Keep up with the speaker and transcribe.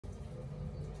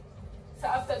So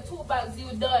after 2 bags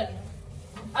you done.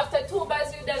 After 2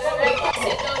 bags you done, like I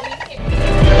sit down in here.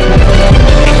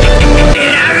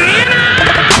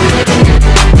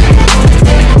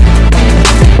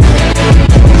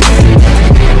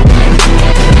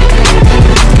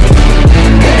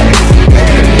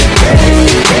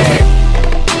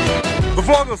 The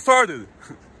vlog has started.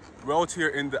 We're out here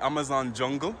in the Amazon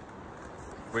jungle,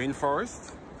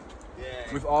 rainforest,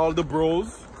 with all the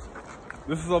bros.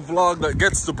 This is a vlog that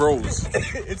gets the bros.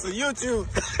 It's a YouTube.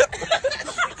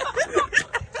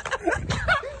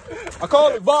 I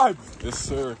call it vibes. Yes,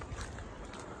 sir.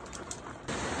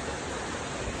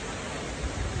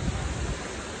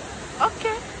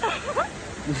 Okay.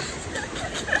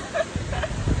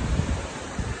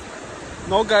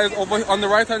 Now guys, over on the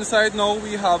right hand side now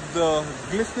we have the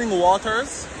glistening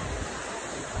waters.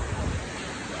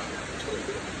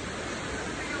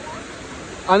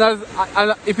 And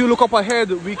if you look up ahead,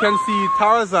 we can see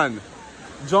Tarzan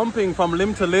jumping from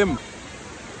limb to limb.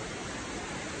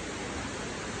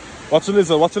 Watch a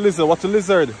lizard, watch a lizard, watch a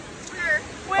lizard.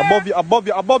 Where? Above you, above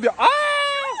you, above you. Ah!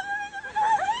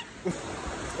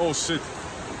 Oh shit.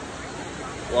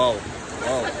 Wow,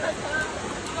 wow.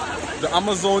 The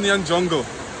Amazonian jungle.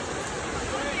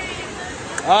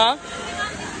 Ah?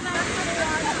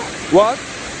 What?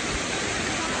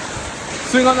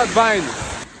 Swing on that vine.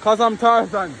 Cause I'm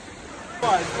Tarzan.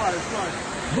 Vibes, vibes, vibes.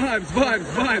 Vibes, vibes,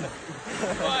 vibes.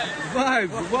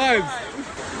 Vibes, vibes.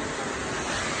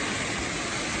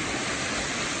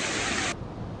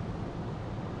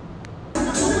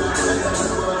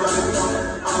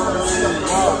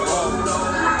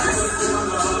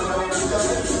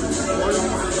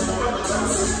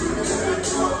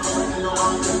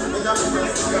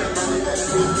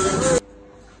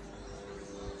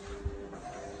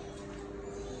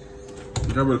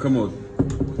 Gabriel, come out.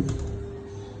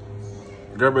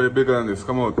 Gabriel, you're bigger than this.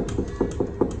 Come out.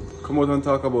 Come out and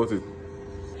talk about it.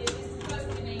 Yeah, this is just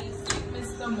in a sick my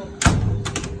stomach.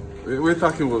 We're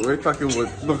talking about. We're talking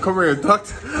about. No, come here. Talk.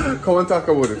 Come and talk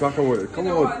about it. Talk about it. Come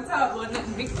I on. don't want to talk about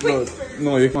nothing. Be quick.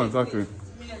 No, you can't talk to me.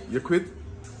 You quit?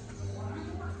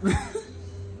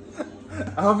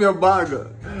 I have your bag.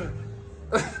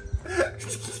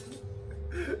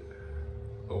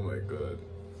 Oh my god.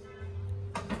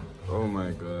 Oh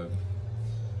my god.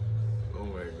 Oh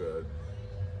my god.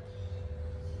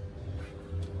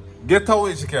 Get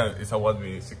away, she can't. It's a one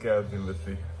way. She can't in the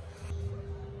thing.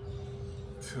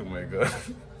 Oh my god.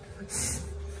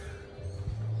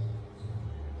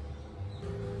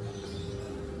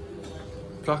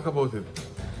 Talk about it.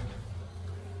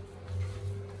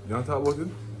 You want to talk about it?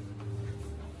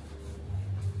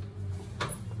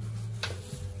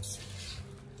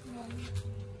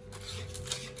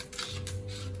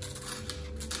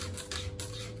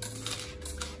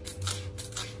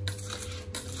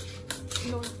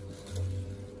 No.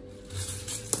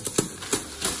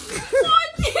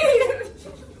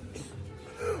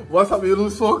 What's happening? You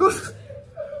lose focus?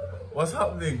 What's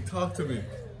happening? Talk to me.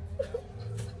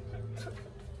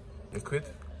 You quit?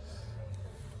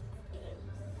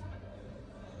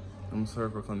 I'm sorry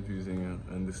for confusing you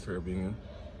and disturbing you.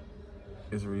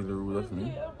 It's really rude of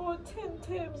me. Yeah, about 10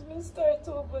 times me start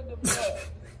over the block.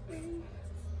 And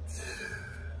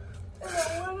I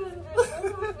 100, I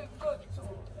haven't got to.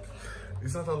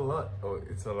 It's not a lot. Oh,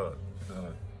 it's a lot. It's a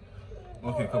lot.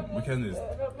 Okay, come. We can do this.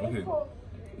 Okay.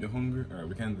 You're hungry? Alright,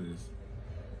 we can do this.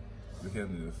 We can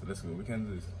do this. Let's go. We can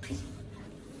do this.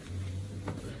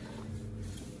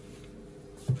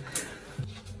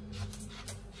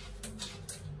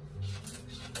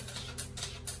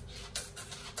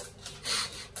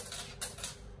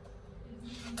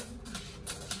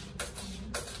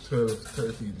 Twelve,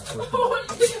 13, 14.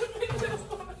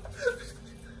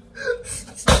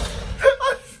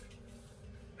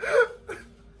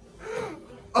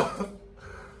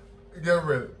 Get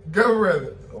ready. Get ready.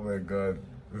 Oh my god.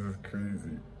 This is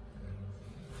crazy.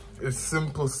 It's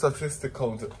simple statistic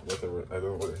count. Whatever. I don't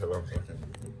know what the hell I'm talking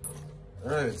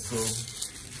about. Alright, so.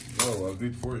 Oh, I'll do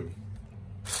it for you.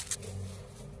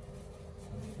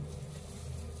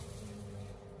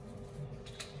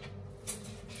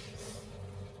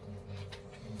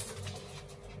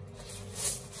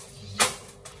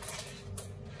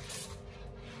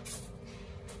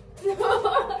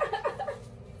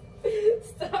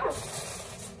 Stop.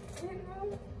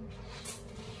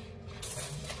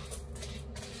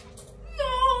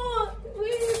 No,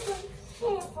 please.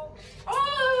 Oh,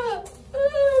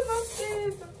 my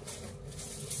face.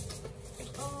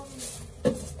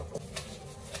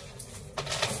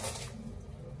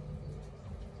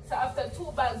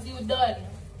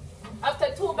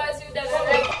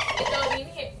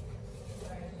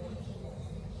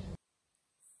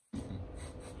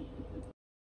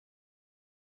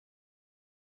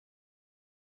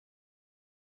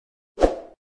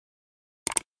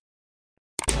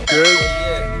 Cheers.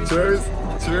 Yeah. Cheers.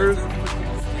 Cheers.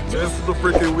 Cheers to the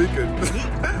freaking weekend.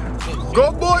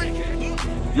 Go, boy.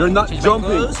 You're not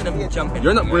jumping.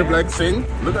 You're not brave like Sing.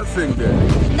 Look at Sing there.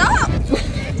 No!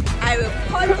 I will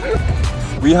punch.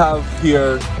 We have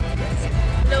here.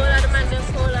 Lola the man them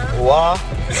cola. Wow.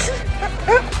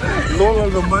 Lola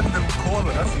the man them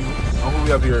cola. That's you. And who we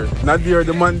have here? Nadir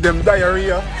the man them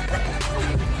diarrhea.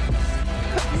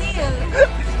 Neil.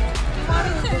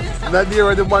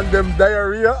 Nadir the man them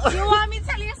diarrhea. You want me